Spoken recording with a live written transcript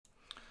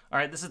All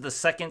right, this is the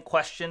second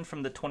question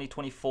from the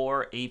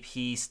 2024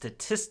 AP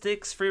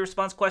Statistics free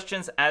response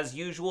questions. As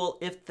usual,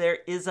 if there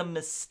is a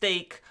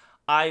mistake,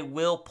 I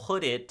will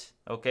put it,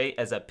 okay,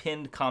 as a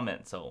pinned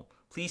comment. So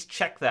please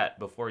check that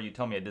before you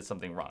tell me I did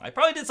something wrong. I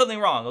probably did something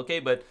wrong,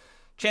 okay, but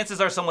chances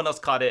are someone else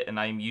caught it, and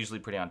I'm usually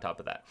pretty on top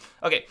of that.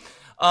 Okay,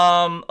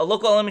 a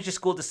local elementary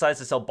school decides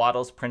to sell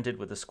bottles printed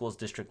with the school's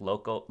district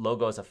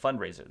logo as a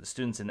fundraiser. The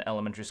students in the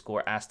elementary school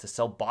are asked to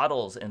sell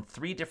bottles in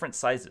 3 different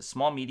sizes,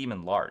 small, medium,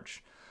 and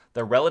large.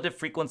 The relative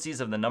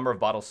frequencies of the number of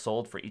bottles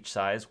sold for each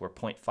size were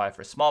 0.5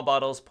 for small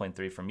bottles,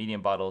 0.3 for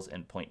medium bottles,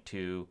 and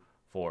 0.2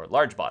 for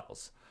large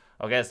bottles.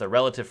 Okay, that's the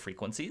relative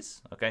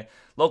frequencies. Okay,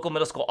 local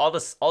middle school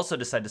also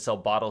decided to sell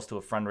bottles to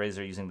a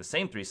fundraiser using the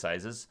same 3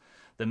 sizes.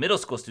 The middle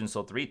school students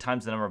sold 3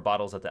 times the number of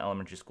bottles that the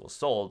elementary school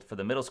sold. For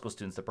the middle school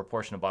students, the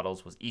proportion of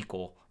bottles was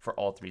equal for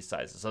all 3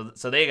 sizes.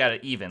 So they got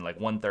it even, like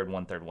 1/3,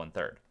 1/3,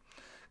 1/3.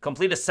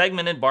 Complete a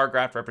segmented bar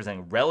graph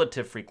representing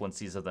relative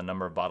frequencies of the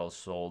number of bottles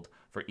sold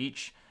for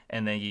each,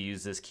 and then you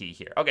use this key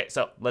here. Okay,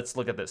 so let's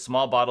look at this.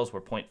 Small bottles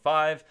were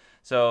 0.5.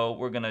 So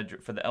we're going to,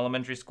 for the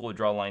elementary school,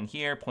 draw a line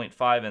here,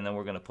 0.5, and then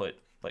we're going to put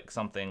like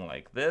something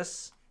like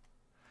this.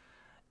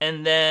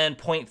 And then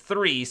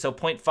 0.3, so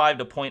 0.5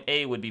 to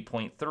 0.8 would be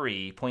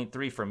 0.3.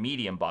 0.3 for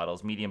medium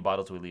bottles. Medium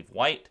bottles we leave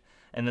white.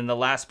 And then the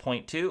last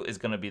 0.2 is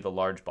going to be the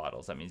large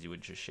bottles. That means you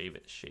would just shade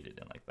it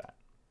in like that.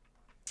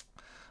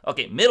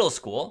 Okay, middle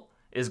school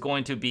is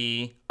going to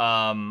be,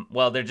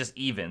 well, they're just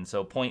even.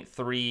 So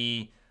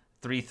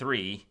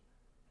 0.333,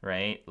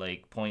 right?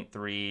 Like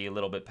 0.3, a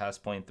little bit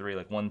past 0.3,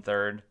 like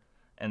 1/3.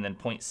 And then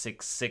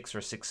 0.66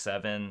 or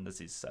 0.67.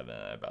 This is 7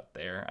 about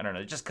there. I don't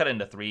know. Just cut it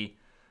into three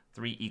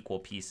equal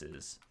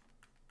pieces.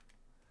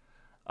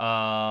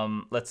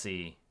 Let's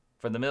see.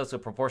 For the middle school,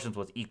 proportions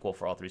was equal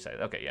for all 3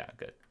 sides. Okay, yeah,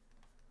 good.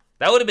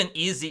 That would have been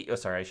easy. Oh,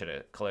 sorry, I should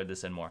have colored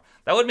this in more.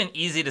 That would have been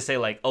easy to say,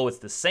 like, oh, it's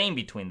the same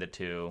between the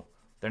two.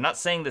 They're not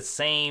saying the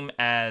same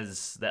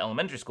as the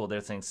elementary school.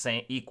 They're saying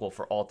same equal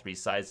for all 3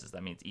 sizes.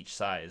 That means each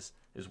size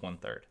is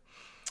 1/3.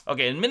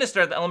 Okay,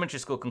 administrator at the elementary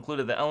school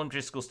concluded that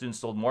elementary school students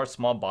sold more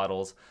small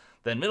bottles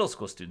than middle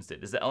school students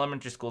did. Is the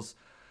elementary school's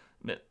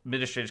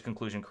administrator's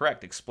conclusion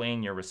correct?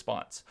 Explain your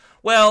response.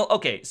 Well,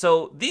 okay,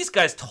 so these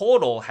guys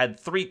total had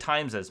 3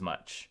 times as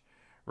much,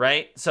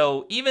 right?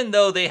 So even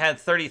though they had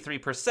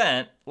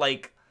 33%,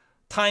 like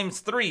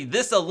times 3,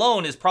 this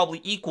alone is probably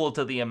equal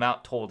to the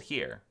amount told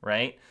here,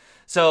 right?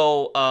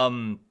 So,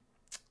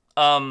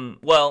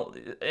 well,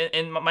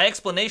 and my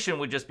explanation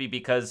would just be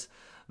because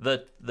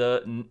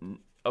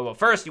well,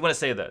 first you want to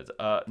say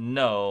that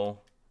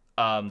no,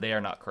 they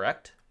are not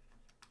correct.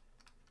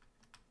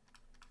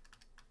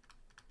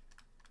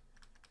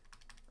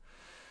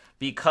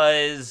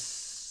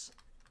 Because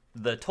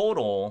the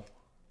total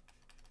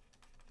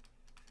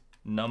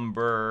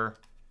number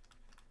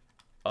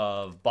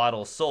of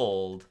bottles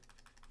sold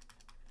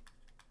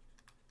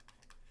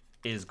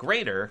is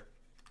greater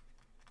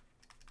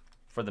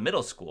for the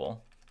middle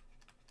school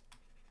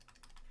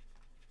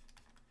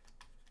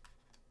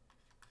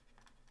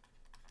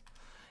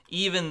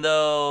even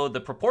though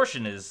the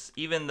proportion is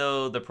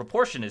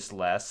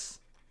less,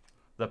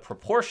 the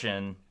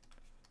proportion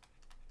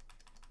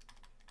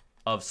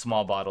of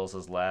small bottles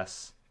is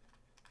less.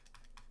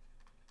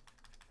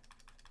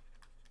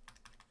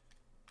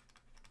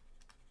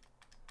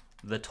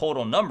 The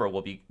total number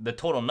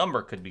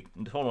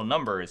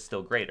is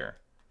still greater.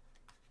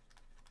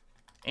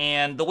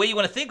 And the way you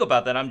want to think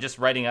about that, I'm just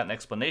writing out an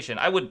explanation.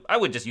 I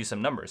would just use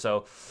some numbers.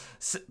 So,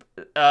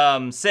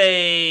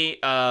 say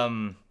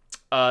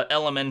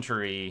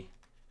elementary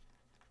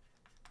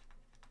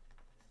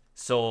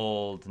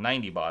sold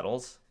 90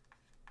 bottles,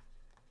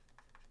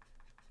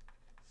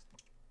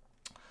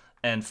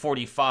 and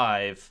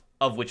 45,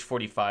 of which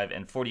 45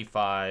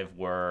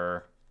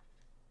 were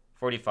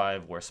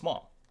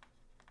small.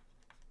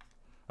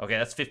 Okay,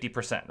 that's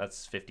 50%.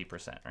 That's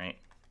 50%, right?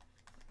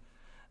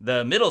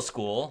 The middle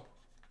school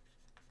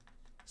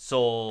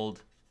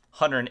sold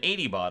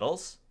 180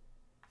 bottles.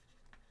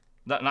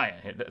 Not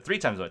 3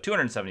 times what?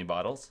 270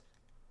 bottles.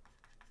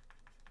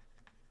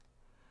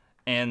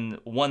 And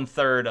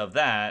 1/3 of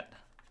that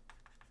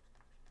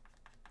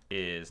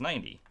is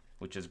 90,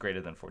 which is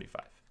greater than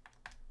 45.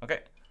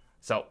 Okay,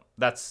 so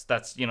that's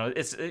you know,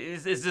 it's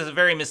just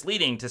very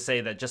misleading to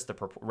say that just the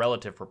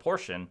relative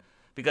proportion,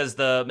 because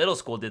the middle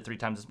school did 3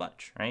 times as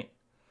much, right?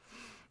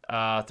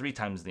 3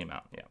 times the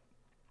amount, yeah.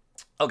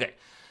 Okay,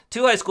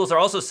 2 high schools are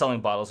also selling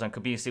bottles and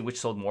competing to see which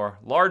sold more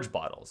large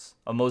bottles.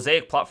 A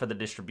mosaic plot for the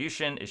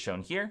distribution is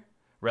shown here.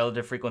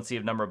 Relative frequency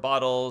of number of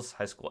bottles,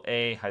 high school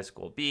A, high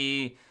school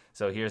B.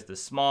 So here's the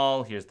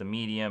small, here's the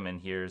medium, and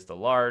here's the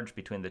large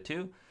between the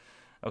two.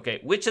 Okay,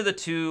 which of the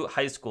 2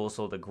 high schools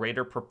sold a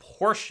greater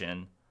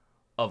proportion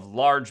of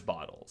large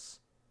bottles?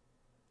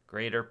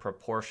 Greater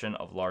proportion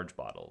of large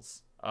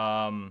bottles.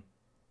 Yeah,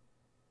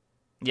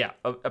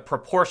 a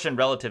proportion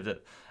relative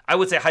to, I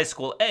would say high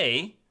school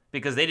A,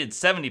 because they did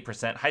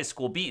 70%. High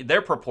school B,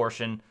 their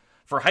proportion,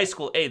 for high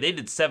school A, they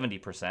did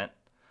 70%.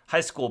 High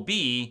school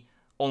B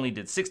only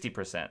did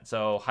 60%.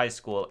 So high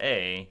school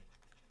A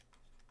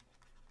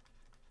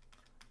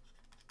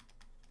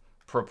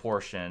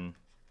proportion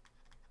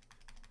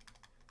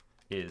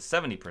is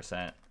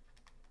 70%,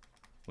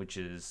 which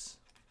is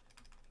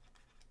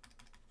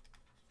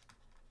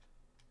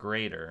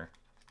greater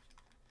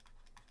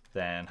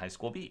than high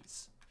school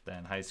B's.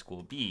 Then high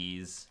school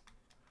B's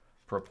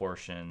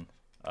proportion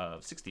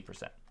of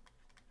 60%.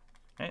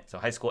 Okay, so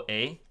high school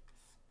A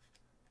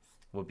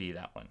would be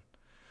that one.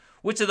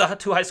 Which of the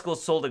two high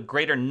schools sold a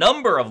greater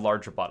number of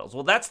larger bottles?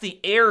 Well, that's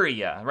the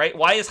area, right?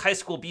 Why is high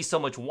school B so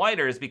much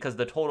wider is because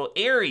the total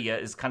area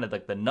is kind of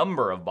like the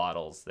number of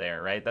bottles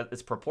there, right? That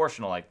it's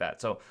proportional like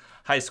that. So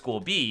high school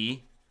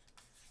B,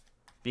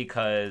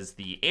 because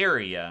the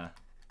area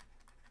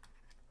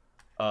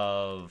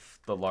of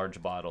the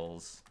large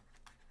bottles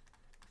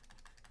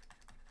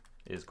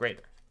is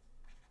greater.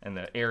 And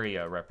the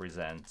area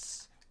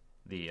represents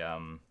the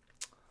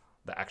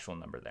actual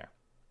number there.